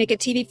sanitized to make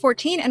it TV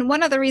 14. And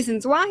one of the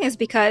reasons why is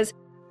because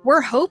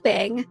we're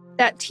hoping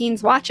that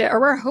teens watch it, or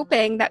we're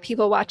hoping that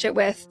people watch it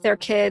with their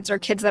kids or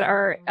kids that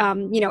are,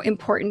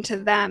 important to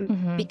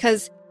them,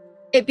 because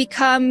it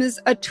becomes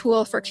a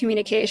tool for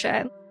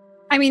communication.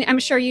 I mean, I'm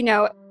sure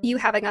you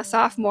having a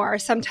sophomore,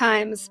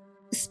 sometimes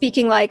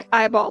speaking like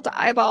eyeball to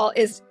eyeball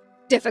is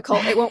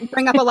difficult. It won't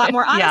bring up a lot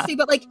more honesty,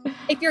 but like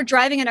if you're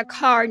driving in a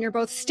car and you're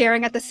both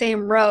staring at the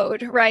same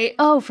road, right?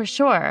 Oh, for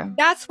sure.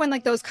 That's when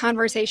like those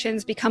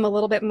conversations become a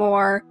little bit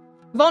more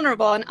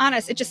vulnerable and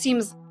honest. It just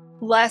seems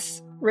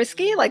less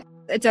risky. Like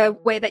it's a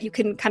way that you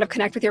can kind of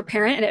connect with your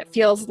parent, and it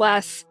feels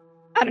less,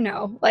 I don't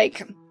know,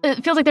 like...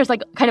 It feels like there's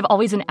like kind of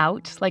always an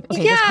out. Like,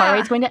 okay, this car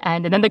ride's going to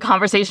end and then the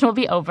conversation will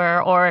be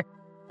over. Or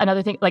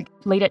another thing, like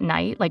late at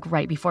night, like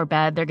right before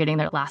bed, they're getting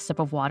their last sip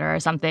of water or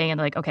something. And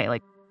they're like, okay,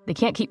 like they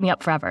can't keep me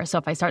up forever. So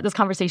if I start this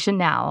conversation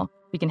now,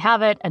 we can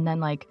have it. And then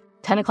like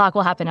 10 o'clock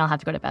will happen. I'll have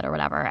to go to bed or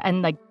whatever.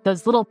 And like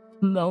those little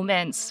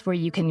moments where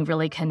you can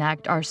really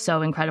connect are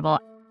so incredible.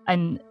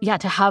 And yeah,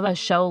 to have a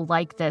show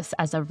like this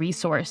as a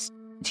resource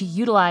to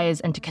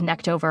utilize and to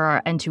connect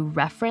over and to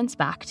reference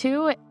back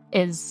to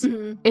is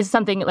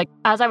something like,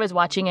 as I was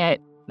watching it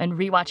and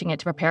rewatching it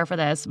to prepare for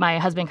this, my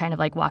husband kind of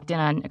like walked in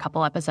on a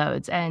couple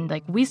episodes and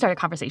like we started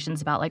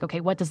conversations about like,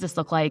 okay, what does this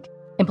look like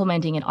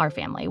implementing in our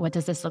family? What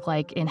does this look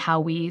like in how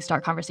we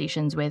start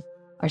conversations with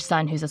our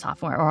son who's a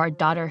sophomore or our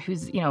daughter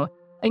who's,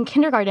 in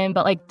kindergarten?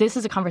 But like, this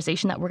is a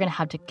conversation that we're going to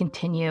have to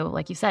continue,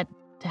 like you said,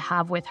 to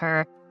have with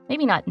her,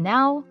 maybe not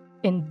now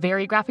in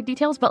very graphic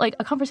details, but like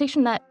a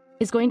conversation that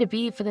is going to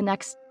be for the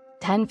next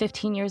 10,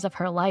 15 years of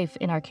her life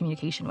in our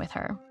communication with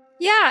her.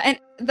 Yeah, and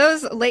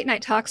those late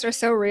night talks are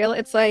so real.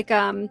 It's like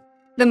the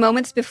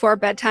moments before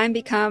bedtime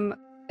become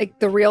like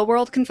the real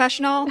world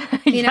confessional.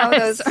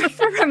 Yes. Those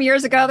from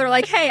years ago. They're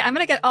like, hey, I'm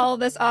going to get all of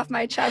this off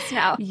my chest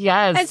now.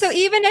 Yes. And so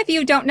even if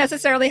you don't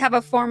necessarily have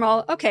a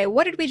formal, okay,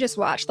 what did we just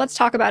watch? Let's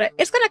talk about it.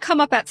 It's going to come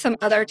up at some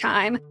other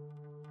time.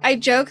 I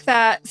joke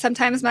that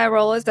sometimes my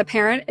role as the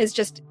parent is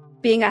just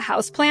being a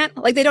houseplant.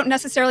 Like they don't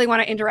necessarily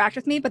want to interact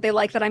with me, but they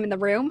like that I'm in the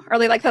room or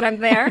they like that I'm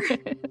there.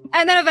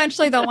 And then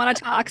eventually they'll want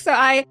to talk. So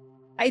I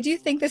do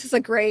think this is a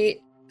great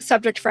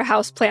subject for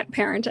houseplant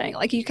parenting.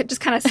 Like you could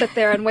just kind of sit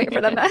there and wait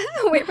for them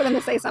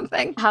to say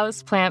something.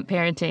 Houseplant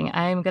parenting.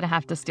 I'm going to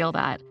have to steal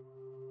that.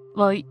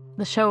 Well,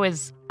 the show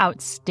is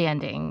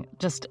outstanding,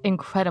 just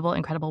incredible,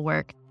 incredible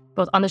work,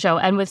 both on the show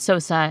and with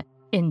SOSA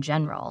in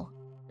general.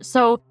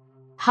 So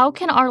how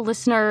can our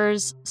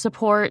listeners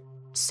support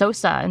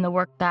SOSA and the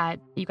work that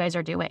you guys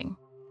are doing?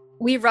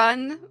 We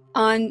run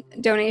on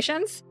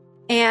donations,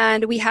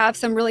 and we have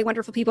some really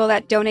wonderful people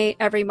that donate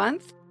every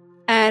month.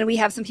 And we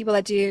have some people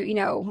that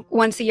do,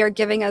 once a year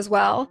giving as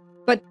well.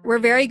 But we're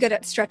very good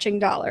at stretching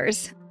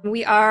dollars.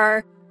 We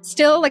are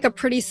still like a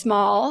pretty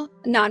small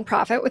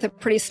nonprofit with a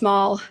pretty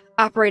small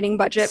operating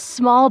budget.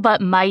 Small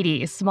but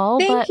mighty.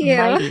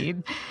 Mighty.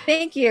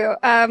 Thank you.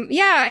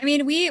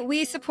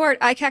 We support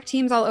ICAC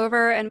teams all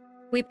over, and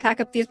we pack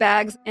up these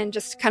bags and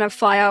just kind of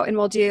fly out, and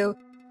we'll do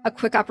a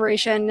quick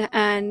operation.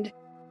 And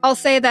I'll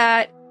say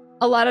that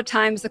a lot of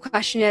times the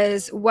question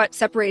is, what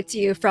separates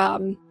you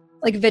from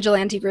like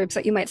vigilante groups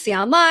that you might see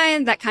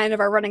online that kind of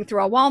are running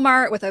through a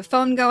Walmart with a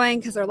phone going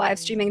because they're live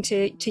streaming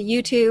to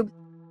YouTube.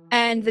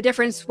 And the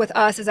difference with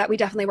us is that we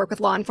definitely work with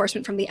law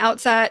enforcement from the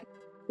outset.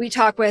 We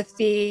talk with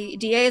the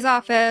DA's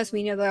office.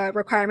 We know the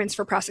requirements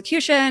for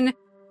prosecution.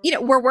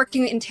 We're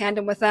working in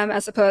tandem with them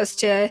as opposed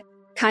to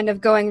kind of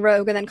going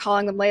rogue and then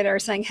calling them later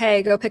saying,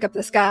 hey, go pick up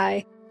this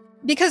guy.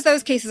 Because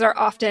those cases are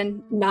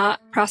often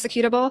not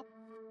prosecutable.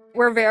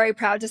 We're very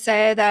proud to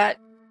say that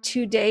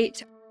to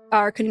date,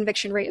 our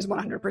conviction rate is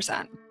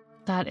 100%.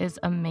 That is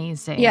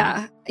amazing.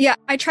 Yeah.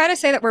 I try to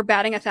say that we're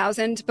batting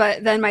 1,000,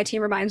 but then my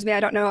team reminds me I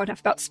don't know enough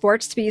about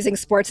sports to be using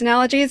sports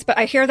analogies, but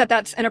I hear that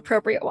that's an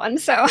appropriate one.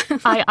 So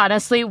I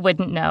honestly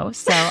wouldn't know.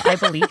 So I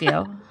believe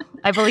you.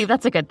 I believe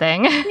that's a good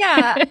thing.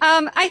 Yeah.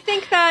 I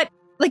think that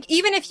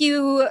even if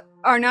you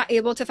are not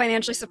able to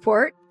financially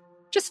support,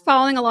 just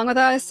following along with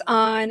us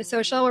on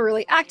social, we're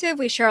really active.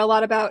 We share a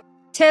lot about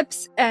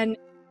tips and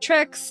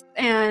tricks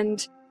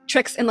and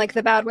tricks in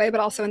the bad way,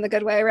 but also in the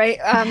good way, right?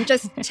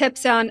 Just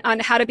tips on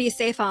how to be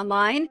safe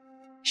online.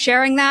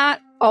 Sharing that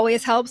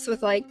always helps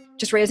with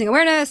just raising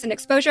awareness and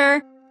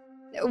exposure.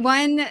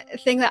 One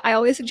thing that I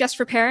always suggest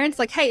for parents,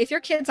 hey, if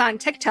your kid's on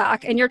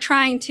TikTok and you're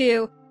trying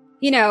to,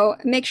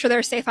 make sure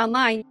they're safe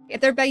online,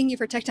 if they're begging you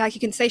for TikTok, you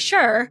can say,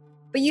 sure,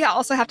 but you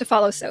also have to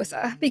follow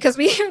SOSA because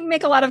we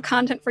make a lot of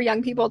content for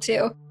young people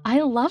too. I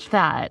love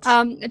that.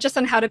 Just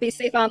on how to be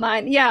safe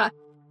online. Yeah.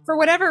 For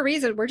whatever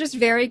reason, we're just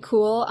very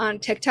cool on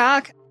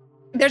TikTok.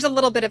 There's a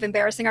little bit of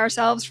embarrassing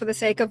ourselves for the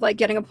sake of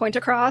getting a point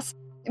across,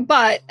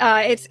 but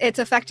it's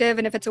effective.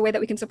 And if it's a way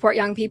that we can support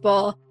young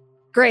people,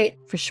 great.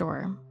 For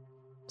sure.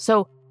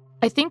 So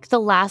I think the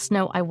last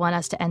note I want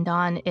us to end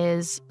on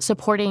is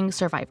supporting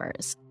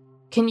survivors.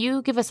 Can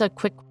you give us a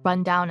quick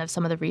rundown of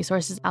some of the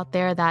resources out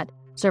there that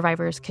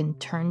survivors can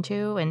turn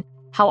to and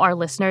how our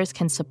listeners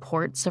can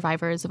support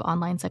survivors of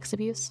online sex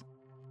abuse?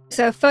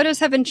 So photos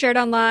have been shared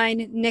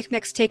online.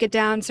 NCMEC's Take It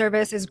Down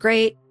service is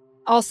great.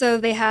 Also,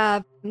 they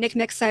have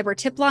NCMEC Cyber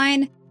Tip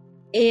Line.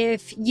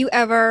 If you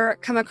ever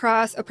come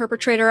across a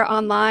perpetrator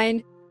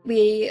online,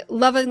 we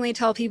lovingly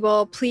tell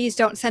people, please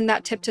don't send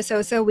that tip to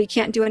SOSA. We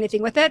can't do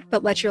anything with it,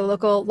 but let your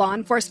local law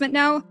enforcement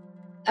know.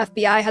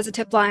 FBI has a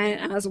tip line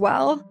as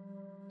well.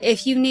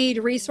 If you need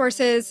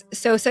resources,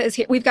 SOSA is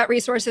here. We've got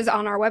resources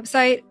on our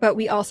website, but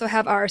we also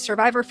have our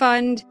Survivor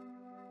Fund.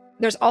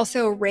 There's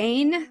also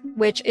RAIN,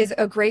 which is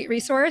a great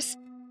resource.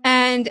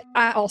 And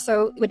I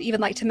also would even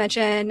like to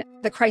mention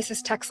the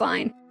crisis text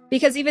line,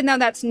 because even though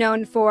that's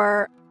known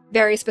for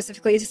very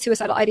specifically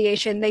suicidal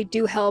ideation, they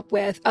do help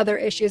with other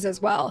issues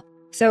as well.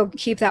 So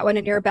keep that one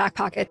in your back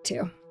pocket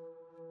too.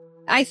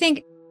 I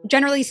think,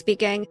 generally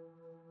speaking,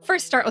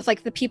 first start with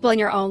the people in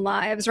your own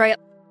lives, right?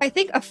 I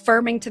think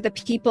affirming to the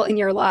people in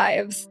your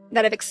lives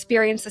that have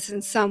experienced this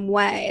in some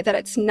way, that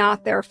it's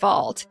not their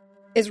fault,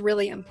 is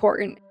really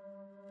important.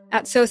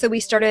 At SOSA,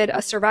 we started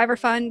a Survivor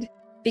Fund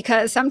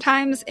because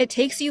sometimes it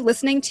takes you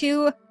listening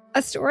to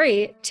a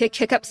story to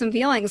kick up some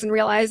feelings and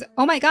realize,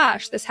 oh my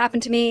gosh, this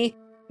happened to me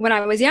when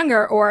I was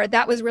younger, or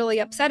that was really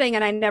upsetting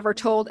and I never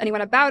told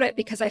anyone about it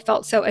because I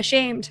felt so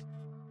ashamed.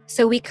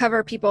 So we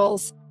cover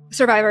people's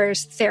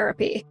survivors'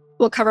 therapy.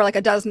 We'll cover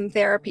a dozen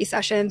therapy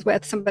sessions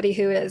with somebody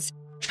who is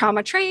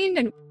trauma trained,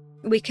 and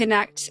we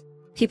connect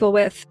people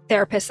with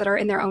therapists that are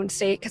in their own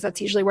state because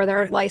that's usually where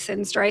they're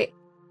licensed, right?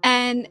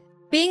 And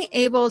being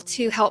able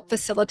to help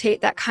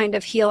facilitate that kind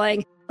of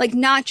healing,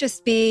 not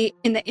just be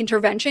in the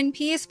intervention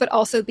piece, but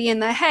also be in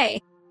the,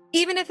 hey,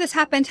 even if this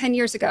happened 10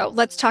 years ago,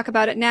 let's talk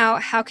about it now.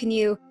 How can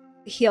you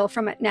heal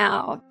from it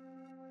now?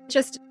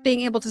 Just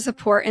being able to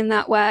support in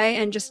that way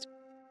and just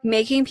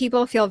making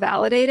people feel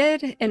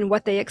validated in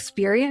what they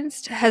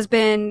experienced has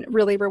been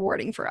really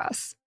rewarding for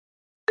us.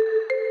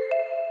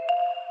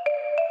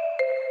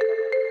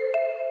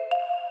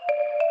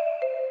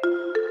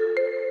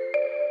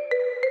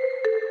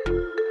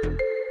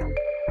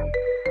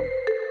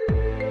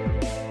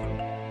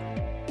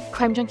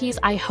 Crime Junkies,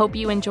 I hope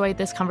you enjoyed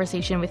this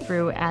conversation with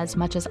Rue as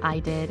much as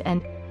I did.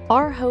 And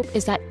our hope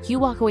is that you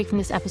walk away from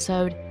this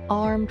episode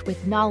armed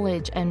with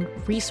knowledge and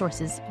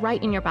resources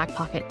right in your back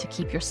pocket to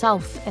keep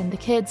yourself and the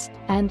kids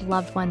and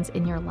loved ones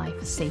in your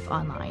life safe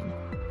online.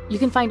 You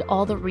can find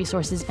all the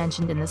resources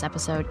mentioned in this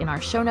episode in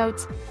our show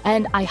notes,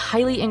 and I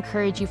highly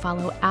encourage you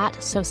follow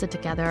 @SOSA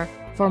Together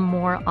for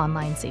more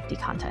online safety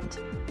content.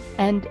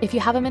 And if you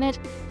have a minute,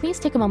 please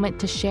take a moment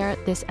to share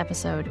this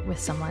episode with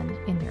someone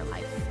in your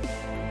life.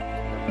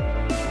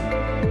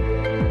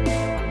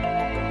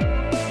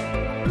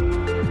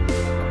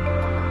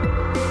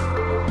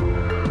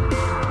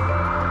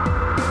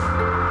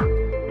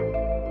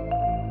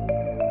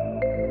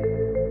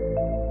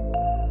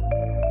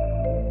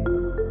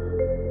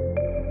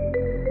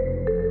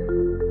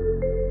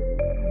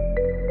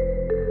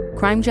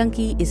 Crime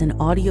Junkie is an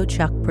Audio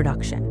Chuck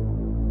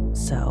production.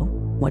 So,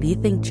 what do you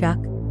think,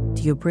 Chuck?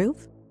 Do you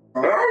approve?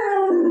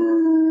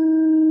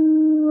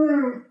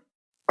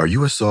 Are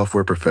you a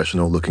software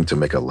professional looking to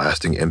make a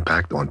lasting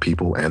impact on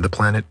people and the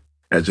planet?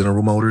 At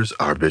General Motors,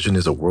 our vision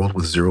is a world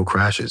with zero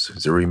crashes,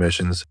 zero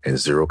emissions, and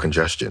zero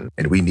congestion.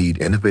 And we need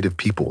innovative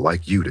people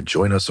like you to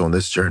join us on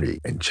this journey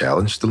and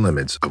challenge the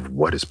limits of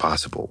what is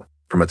possible.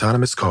 From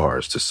autonomous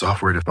cars to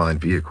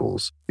software-defined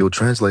vehicles, you'll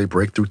translate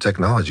breakthrough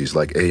technologies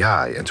like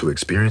AI into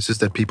experiences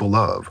that people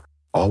love,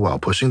 all while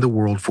pushing the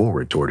world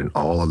forward toward an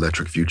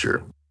all-electric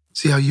future.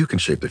 See how you can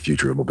shape the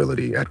future of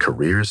mobility at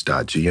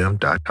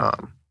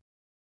careers.gm.com.